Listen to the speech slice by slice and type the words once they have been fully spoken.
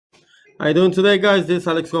How you doing today, guys? This is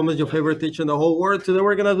Alex Gomez, your favorite teacher in the whole world. Today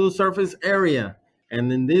we're gonna do surface area,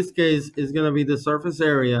 and in this case, it's gonna be the surface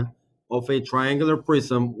area of a triangular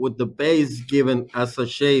prism with the base given as a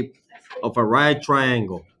shape of a right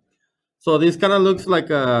triangle. So this kind of looks like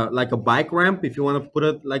a bike ramp, if you want to put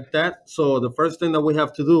it like that. So the first thing that we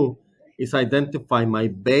have to do is identify my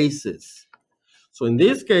bases. So in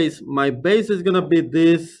this case, my base is gonna be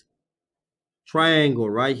this triangle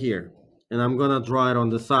right here, and I'm gonna draw it on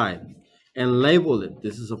the side and label it.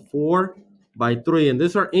 This is a 4 by 3, and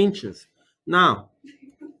these are inches. Now,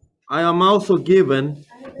 I am also given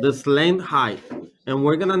the slant height, and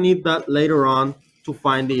we're gonna need that later on to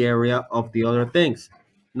find the area of the other things.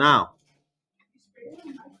 Now,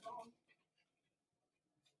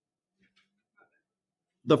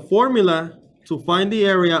 the formula to find the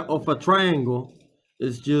area of a triangle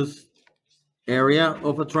is just area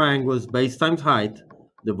of a triangle is base times height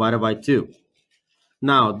divided by 2.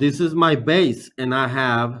 Now, this is my base, and I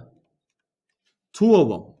have 2 of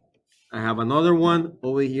them. I have another one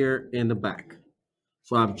over here in the back.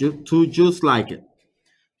 So I have two just like it.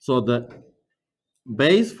 So the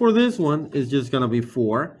base for this one is just going to be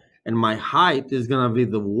 4, and my height is going to be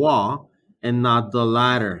the wall and not the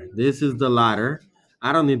ladder. This is the ladder.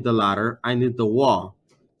 I don't need the ladder. I need the wall.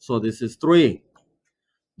 So this is 3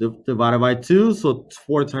 divided by 2. So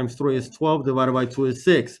 4 times 3 is 12, divided by 2 is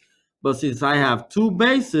 6. But since I have 2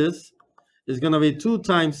 bases, it's going to be 2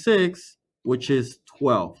 times 6, which is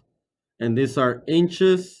 12. And these are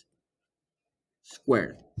inches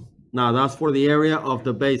squared. Now, that's for the area of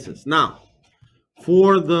the bases. Now,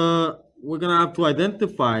 we're going to have to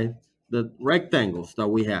identify the rectangles that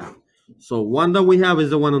we have. So one that we have is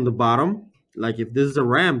the one on the bottom. Like if this is a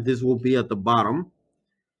ramp, this will be at the bottom.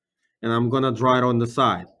 And I'm going to draw it on the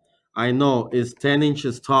side. I know it's 10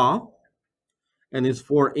 inches tall, and it's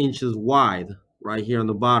 4 inches wide right here on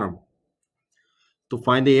the bottom. To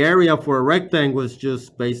find the area for a rectangle is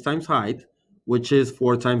just base times height, which is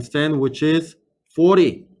 4 times 10, which is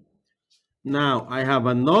 40. Now I have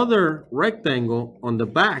another rectangle on the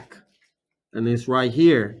back, and it's right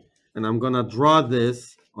here. And I'm gonna draw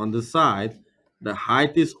this on the side. The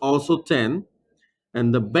height is also 10,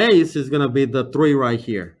 and the base is gonna be the 3 right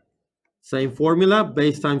here. Same formula,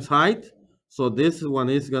 base times height. So this one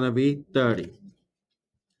is gonna be 30.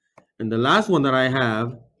 And the last one that I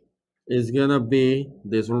have is gonna be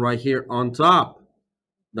this one right here on top.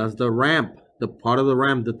 That's the ramp, the part of the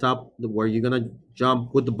ramp, the top where you're gonna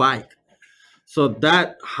jump with the bike. So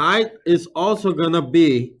that height is also gonna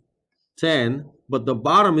be 10, but the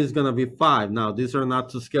bottom is gonna be 5. Now these are not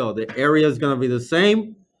to scale. The area is gonna be the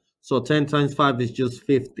same. So 10 times 5 is just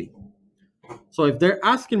 50. So if they're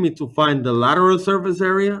asking me to find the lateral surface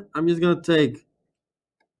area, I'm just gonna take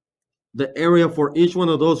the area for each one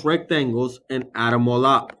of those rectangles and add them all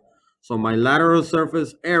up. So my lateral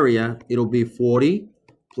surface area, it'll be 40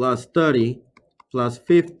 plus 30 plus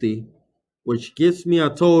 50, which gives me a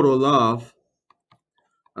total of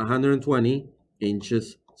 120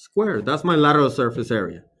 inches squared. That's my lateral surface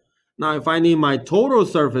area. Now, if I need my total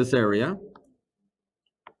surface area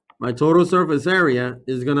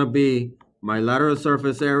is going to be my lateral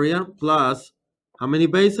surface area plus how many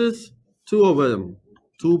bases? 2 of them,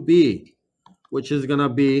 2b, which is going to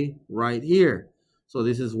be right here. So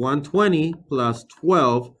this is 120 plus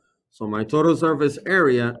 12. So my total surface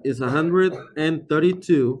area is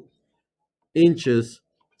 132 inches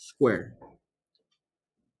squared.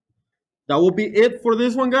 That will be it for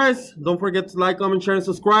this one, guys. Don't forget to like, comment, share, and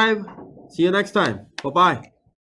subscribe. See you next time. Bye-bye.